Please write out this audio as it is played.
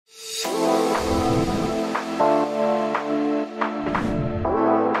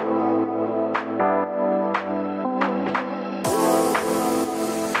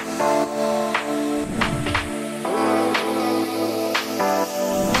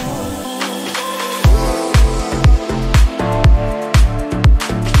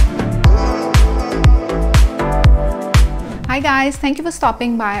guys, thank you for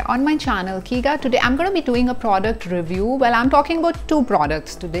stopping by on my channel Kigaa. Today I'm going to be doing a product review. Well, I'm talking about two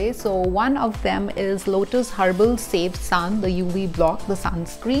products today. So one of them is Lotus Herbal Save Sun, the UV block, the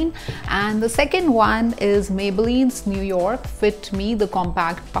sunscreen, and the second one is Maybelline's New York Fit Me, the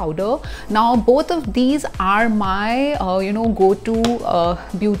compact powder. Now both of these are my go-to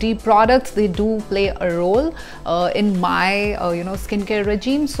beauty products. They do play a role in my skincare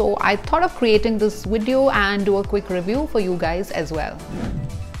regime, so I thought of creating this video and do a quick review for you guys as well.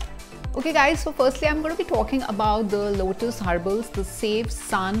 Okay guys, so firstly I'm going to be talking about the Lotus Herbals, the Save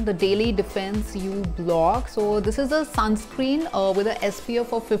Sun, the Daily Defense U Block. So this is a sunscreen with a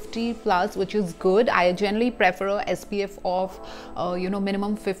SPF of 50 plus, which is good. I generally prefer a SPF of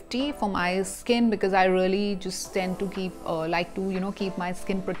minimum 50 for my skin, because I really just tend to keep keep my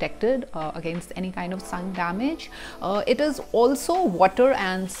skin protected against any kind of sun damage. It is also water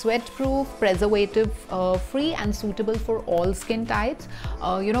and sweat proof, preservative free, and suitable for all skin types.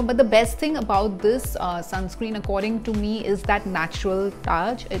 But the best thing about this sunscreen, according to me, is that natural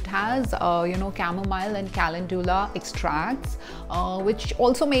touch. It has chamomile and calendula extracts, which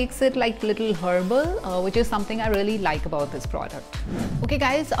also makes it like little herbal, which is something I really like about this product. Okay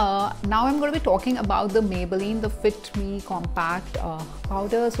guys, now I'm going to be talking about the Maybelline, the Fit Me compact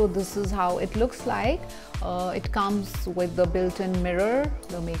powder. So this is how it looks like. It comes with the built-in mirror,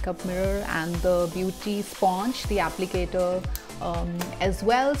 the makeup mirror, and the beauty sponge, the applicator as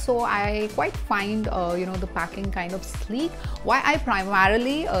well. So I quite find the packing kind of sleek. Why I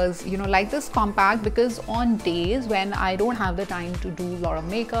primarily like this compact, because on days when I don't have the time to do a lot of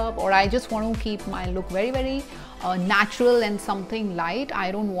makeup, or I just want to keep my look very natural and something light,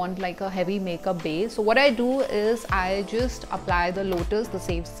 I don't want like a heavy makeup base. So what I do is I just apply the Lotus, the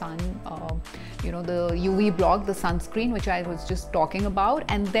Save Sun, the UV block, the sunscreen, which I was just talking about,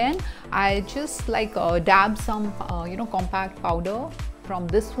 and then I just dab some compact powder from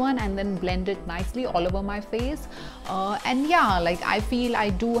this one and then blend it nicely all over my face. And yeah, I feel I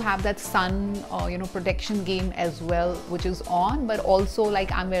do have that sun protection game as well, which is on, but also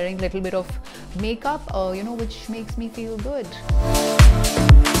I'm wearing a little bit of makeup which makes me feel good.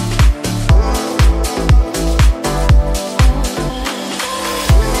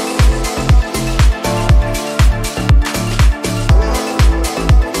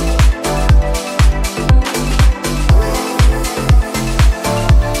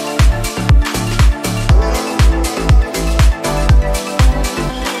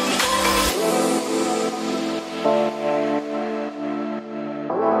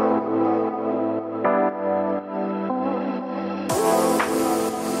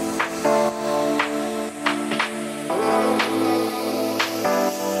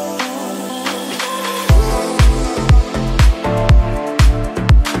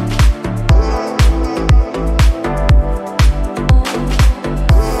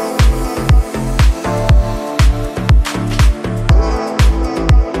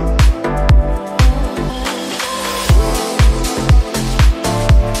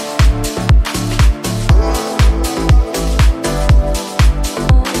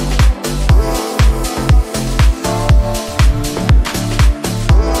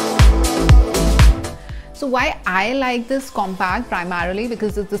 So why I like this compact, primarily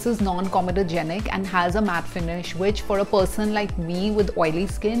because this is non-comedogenic and has a matte finish, which for a person like me with oily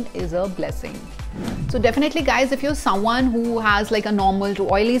skin is a blessing. So definitely guys, if you're someone who has a normal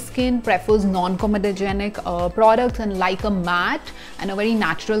to oily skin, prefers non-comedogenic products, and like a matte and a very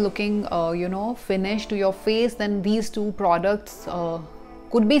natural looking finish to your face, then these two products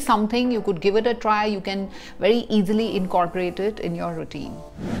could be something. You could give it a try. You can very easily incorporate it in your routine.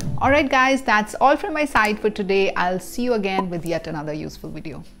 Alright guys, that's all from my side for today. I'll see you again with yet another useful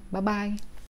video. Bye bye.